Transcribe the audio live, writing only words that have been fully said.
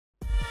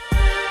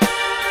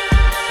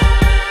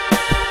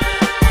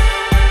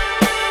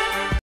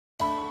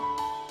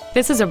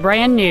This is a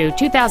brand new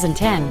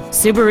 2010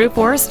 Subaru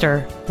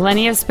Forester.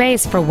 Plenty of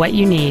space for what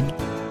you need.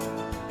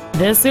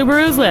 This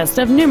Subaru's list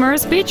of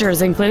numerous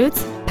features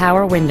includes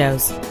power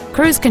windows,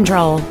 cruise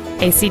control,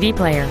 a CD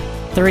player,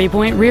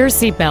 3-point rear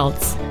seat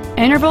belts,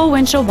 interval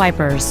windshield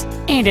wipers,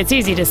 and it's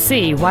easy to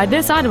see why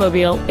this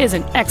automobile is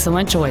an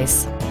excellent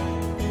choice.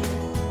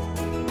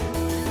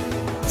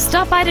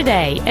 Stop by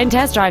today and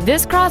test drive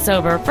this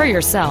crossover for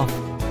yourself.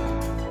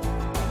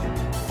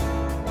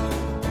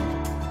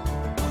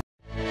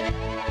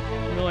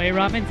 Roy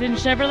Robinson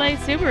Chevrolet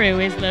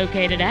Subaru is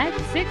located at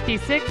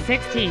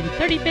 6616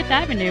 35th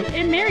Avenue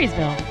in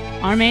Marysville.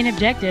 Our main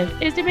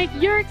objective is to make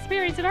your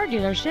experience at our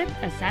dealership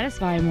a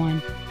satisfying one,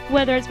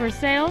 whether it's for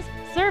sales,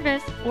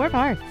 service, or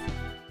parts.